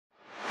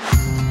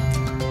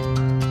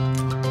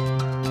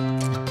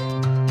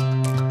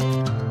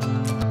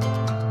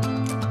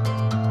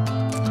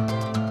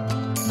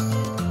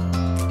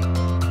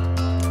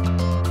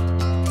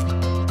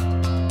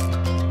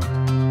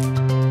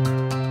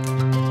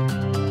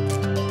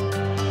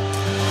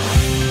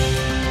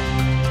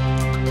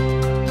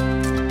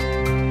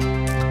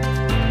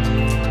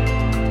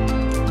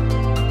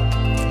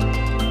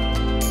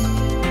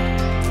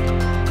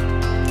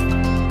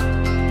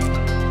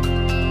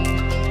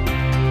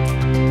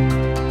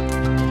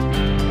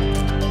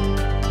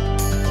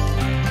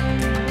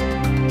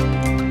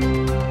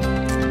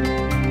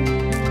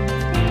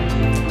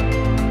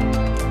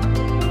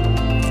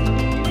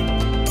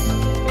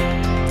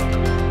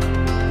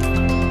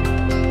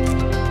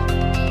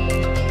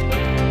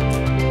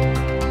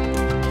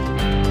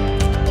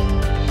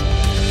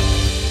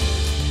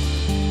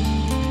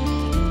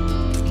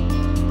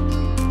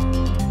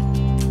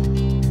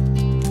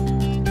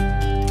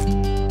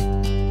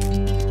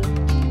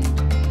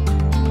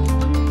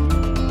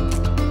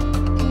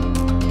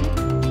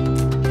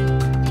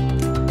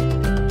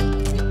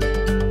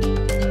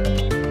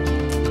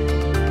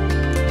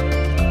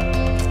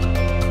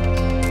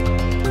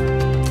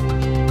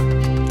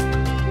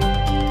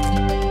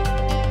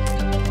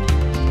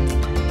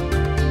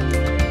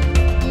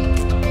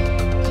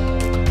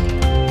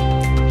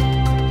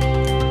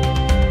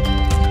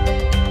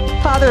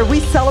Father,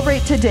 we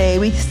celebrate today.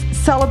 We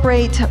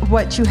celebrate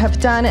what you have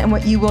done and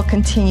what you will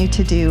continue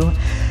to do.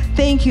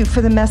 Thank you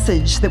for the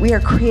message that we are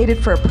created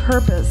for a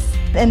purpose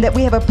and that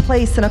we have a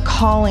place and a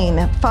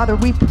calling. Father,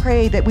 we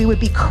pray that we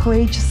would be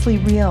courageously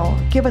real.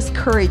 Give us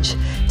courage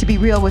to be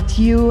real with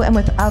you and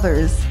with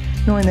others,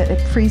 knowing that it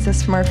frees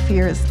us from our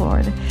fears,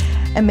 Lord.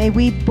 And may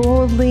we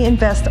boldly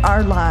invest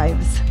our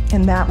lives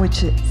in that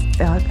which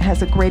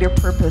has a greater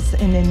purpose,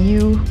 and in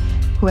you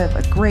who have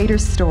a greater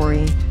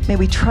story. May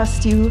we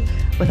trust you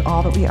with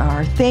all that we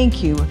are.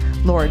 Thank you,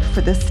 Lord, for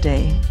this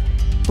day.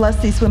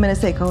 Bless these women as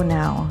they go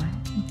now.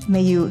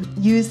 May you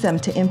use them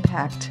to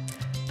impact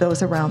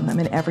those around them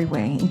in every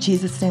way. In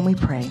Jesus' name we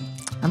pray.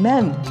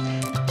 Amen.